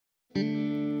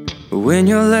when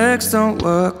your legs don't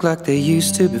work like they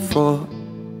used to before,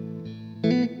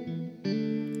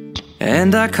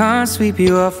 and I can't sweep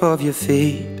you off of your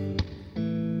feet.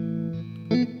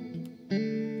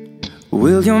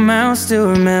 Will your mouth still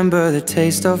remember the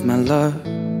taste of my love?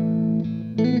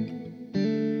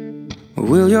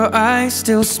 Will your eyes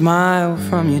still smile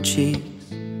from your cheeks?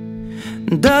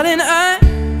 Darling, I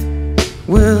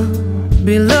will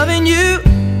be loving you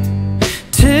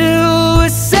till we're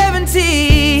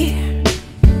 70.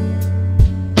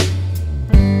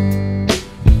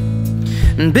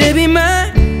 And baby,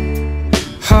 my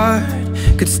heart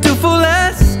could still fall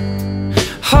as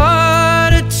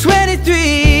hard at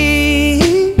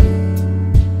 23.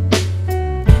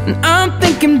 And I'm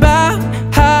thinking about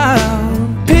how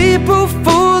people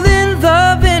fall in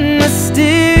love in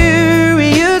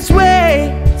mysterious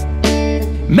ways.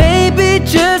 Maybe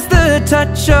just the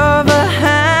touch of a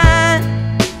hand.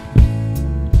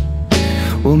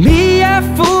 Well, me, I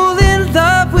fall in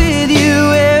love with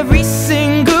you every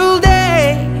single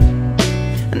day,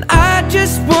 and I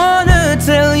just wanna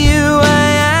tell you I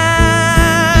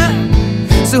am.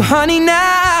 So honey,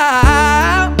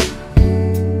 now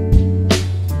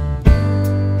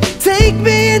take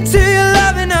me into your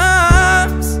loving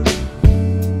arms.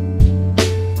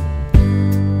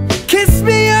 Kiss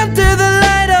me under the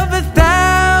light of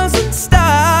 1,000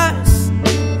 stars.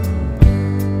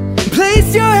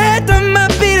 Place your head on my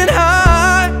beating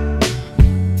heart.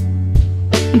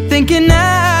 I'm thinking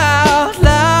out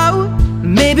loud,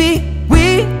 maybe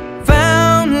we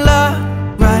found love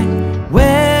right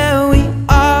where we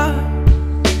are.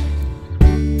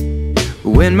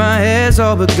 When my hair's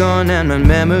all but gone and my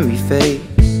memory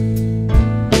fades,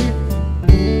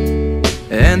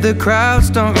 and the crowds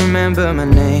don't remember my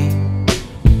name,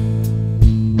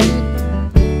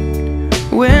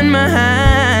 when my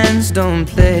hands don't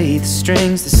play the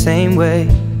strings the same way,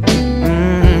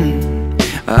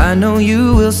 I know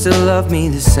you will still love me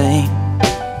the same.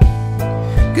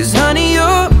 'Cause honey,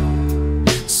 your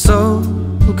soul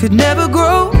could never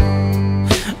grow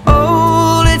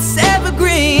old, it's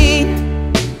evergreen.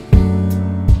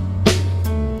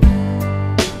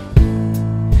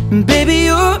 And baby,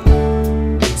 your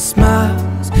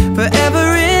smile's forever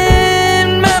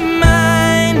in my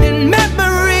mind and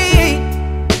memory.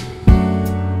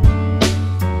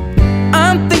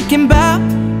 I'm thinking about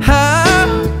how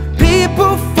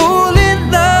people fall in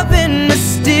love in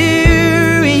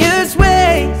mysterious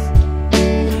ways,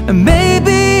 and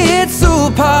maybe it's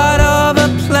all part of a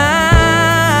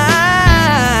plan.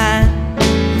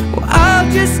 Well, I'll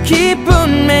just keep on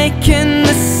making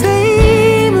the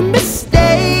same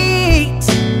mistakes,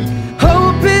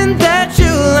 hoping that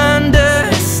you'll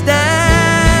understand.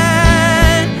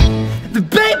 But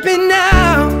baby,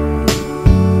 now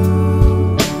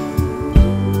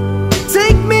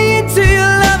take me into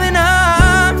your loving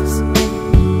arms.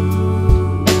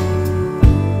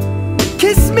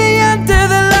 Kiss me under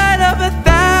the light of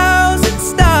 1,000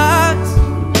 stars.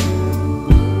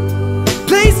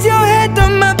 Place your head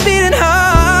on my beating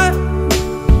heart.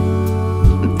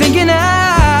 I'm thinking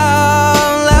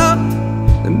out loud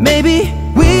that maybe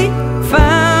we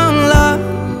found love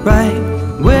right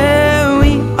where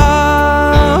we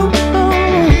are.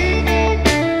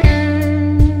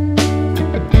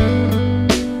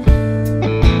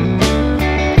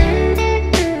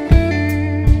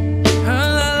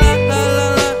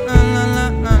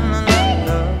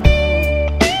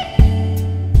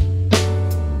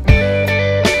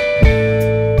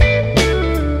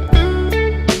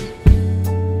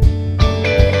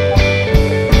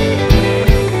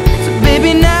 So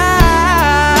baby,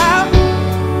 now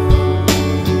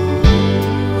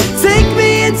take me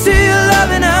into your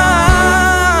loving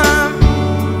arms.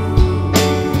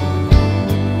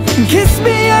 Kiss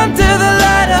me under the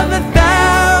light of 1,000